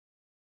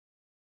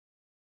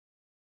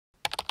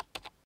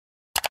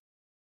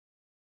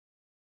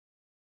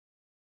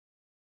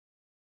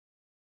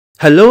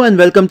Hello and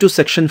welcome to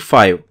section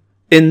 5.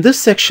 In this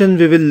section,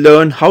 we will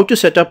learn how to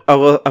set up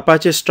our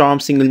Apache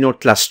Storm single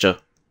node cluster.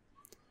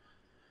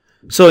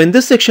 So in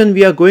this section,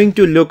 we are going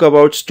to look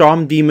about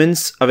Storm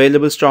Daemons,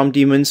 available Storm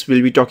Daemons.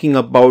 We'll be talking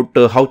about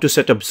how to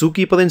set up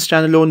Zookeeper in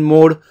standalone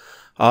mode.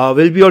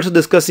 We'll be also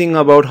discussing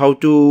about how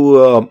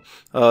to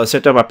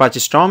set up Apache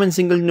Storm in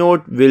single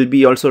node. We'll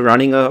be also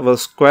running our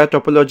square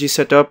topology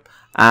setup,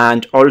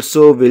 and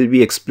also we'll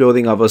be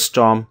exploring our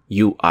Storm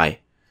UI.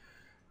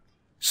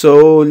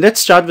 So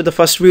let's start with the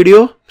first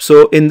video.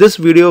 So in this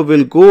video,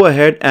 we'll go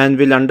ahead and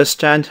we'll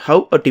understand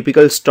how a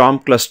typical Storm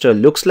cluster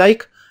looks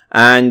like.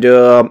 And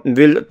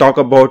we'll talk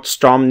about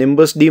Storm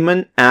Nimbus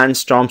daemon and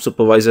Storm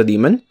Supervisor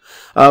daemon.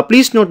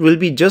 Please note, we'll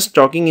be just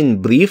talking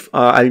in brief.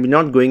 I'll be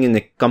not going in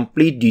a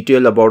complete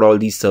detail about all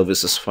these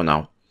services for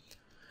now.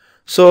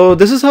 So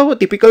this is how a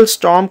typical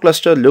Storm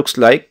cluster looks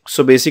like.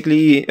 So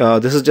basically,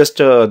 this is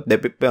just a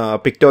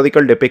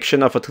pictorial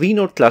depiction of a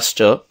 3-node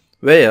cluster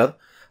where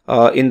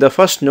in the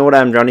first node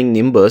I am running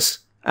Nimbus,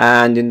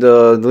 and in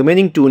the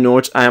remaining 2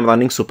 nodes I am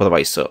running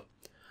Supervisor.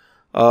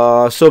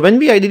 So when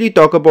we ideally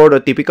talk about a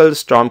typical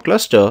Storm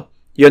cluster,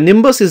 your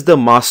Nimbus is the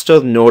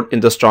master node in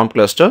the Storm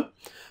cluster.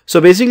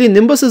 So basically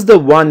Nimbus is the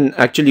one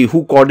actually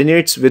who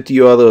coordinates with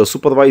your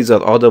supervisor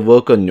or the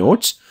worker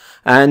nodes,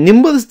 and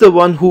Nimbus is the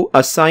one who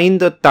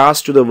assigns the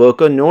task to the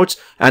worker nodes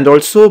and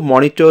also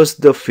monitors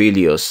the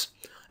failures.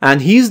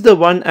 And he's the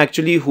one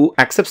actually who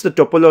accepts the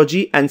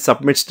topology and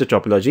submits the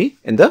topology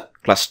in the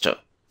cluster.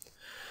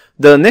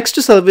 The next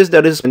service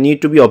that is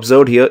need to be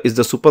observed here is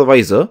the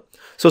supervisor.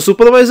 So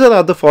supervisor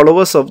are the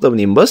followers of the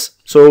Nimbus.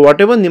 So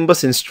whatever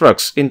Nimbus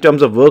instructs in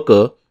terms of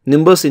worker,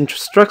 Nimbus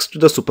instructs to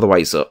the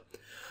supervisor.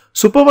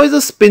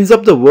 Supervisor spins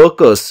up the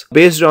workers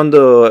based on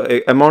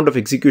the amount of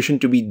execution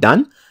to be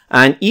done,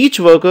 and each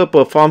worker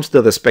performs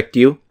the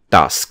respective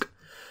task.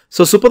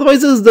 So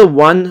supervisor is the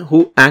one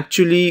who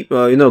actually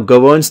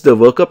governs the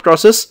worker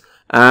process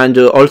and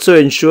also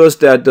ensures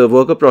that the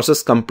worker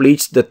process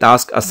completes the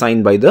task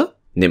assigned by the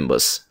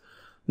Nimbus.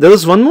 There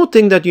is one more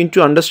thing that you need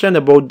to understand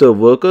about the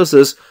workers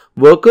is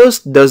workers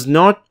does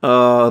not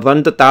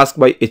run the task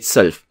by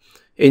itself.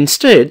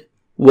 Instead,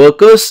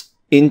 workers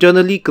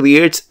internally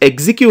creates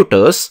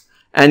executors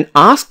and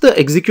ask the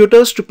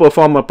executors to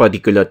perform a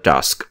particular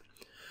task.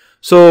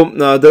 So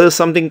there is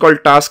something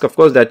called task, of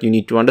course, that you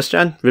need to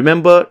understand.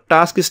 Remember,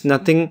 task is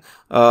nothing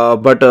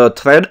but a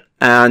thread,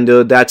 and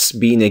that's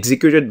being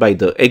executed by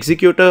the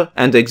executor,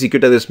 and the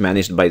executor is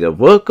managed by the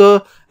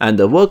worker, and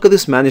the worker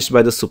is managed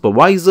by the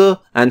supervisor,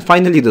 and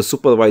finally the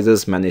supervisor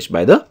is managed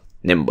by the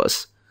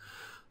Nimbus.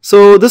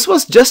 So this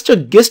was just a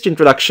guest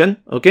introduction,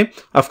 okay?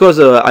 Of course,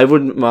 I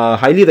would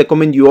highly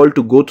recommend you all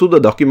to go through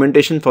the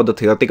documentation for the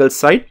theoretical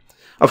side.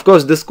 Of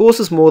course, this course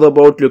is more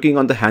about looking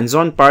on the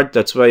hands-on part.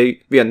 That's why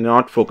we are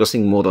not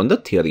focusing more on the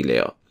theory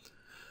layer.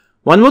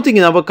 One more thing,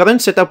 in our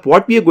current setup,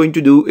 what we are going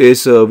to do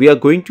is we are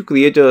going to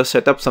create a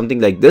setup something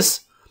like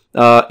this.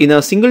 In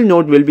a single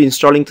node, we'll be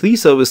installing 3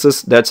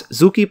 services. That's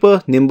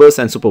Zookeeper, Nimbus,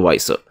 and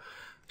Supervisor.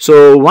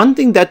 So one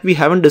thing that we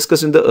haven't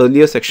discussed in the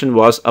earlier section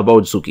was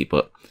about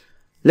Zookeeper.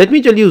 Let me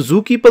tell you,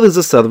 Zookeeper is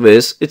a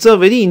service. It's a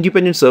very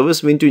independent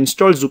service. We need to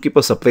install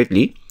Zookeeper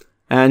separately.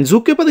 And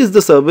Zookeeper is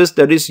the service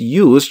that is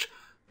used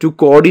to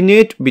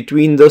coordinate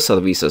between the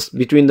services,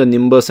 between the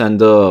Nimbus and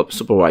the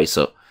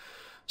supervisor.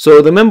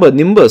 So remember,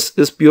 Nimbus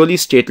is purely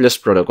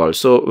stateless protocol,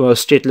 so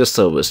stateless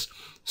service.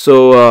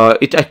 So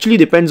it actually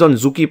depends on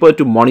Zookeeper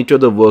to monitor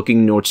the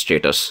working node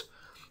status.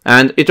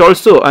 And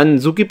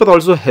Zookeeper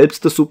also helps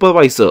the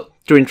supervisor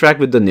to interact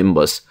with the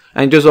Nimbus.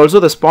 And it is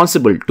also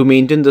responsible to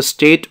maintain the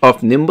state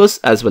of Nimbus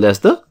as well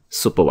as the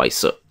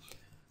supervisor.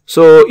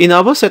 So in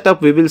our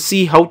setup, we will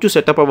see how to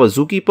set up our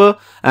Zookeeper,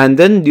 and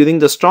then during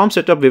the Storm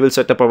setup, we will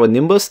set up our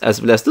Nimbus as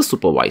well as the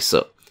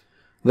supervisor.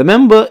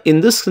 Remember,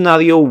 in this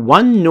scenario,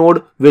 one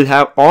node will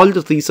have all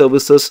the 3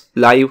 services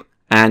live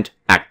and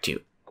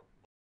active.